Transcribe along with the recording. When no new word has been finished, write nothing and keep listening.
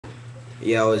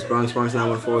Yo, it's Bronx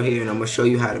 914 here, and I'm gonna show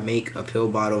you how to make a pill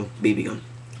bottle BB gun.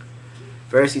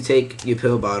 First, you take your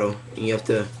pill bottle and you have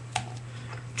to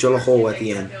drill a hole at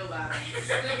the end,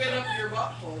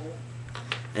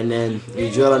 and then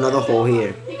you drill another hole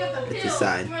here at this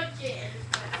side.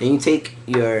 Then you take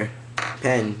your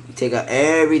pen, you take out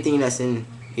everything that's in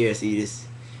here, so you just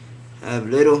have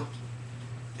little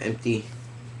empty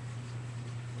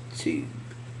tube.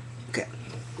 Okay.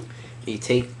 You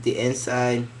take the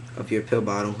inside of your pill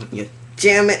bottle and you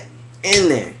jam it in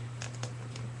there.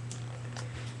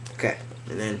 Okay,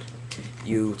 and then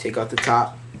you take out the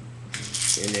top,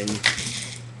 and then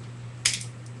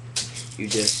you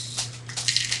just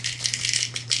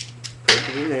put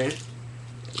it in there, and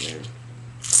then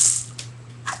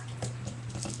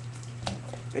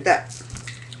like that,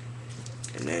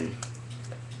 and then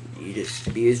you just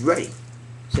is ready.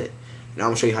 That's it. Now I'm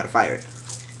gonna show you how to fire it.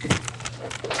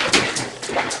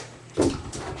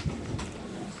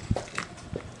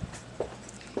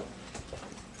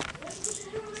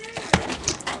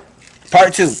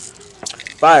 Part 2.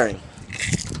 Firing.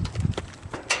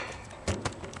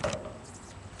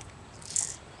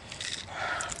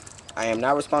 I am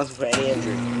not responsible for any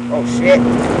injury. Oh shit!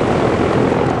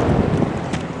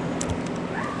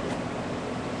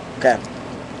 Okay.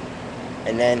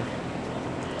 And then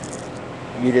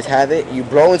you just have it, you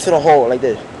blow into the hole like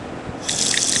this.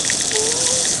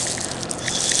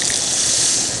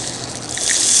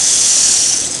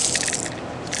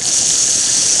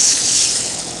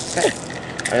 Okay.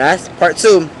 And that's part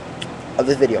 2 of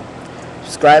this video.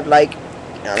 Subscribe, like,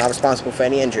 and I'm not responsible for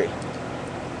any injury.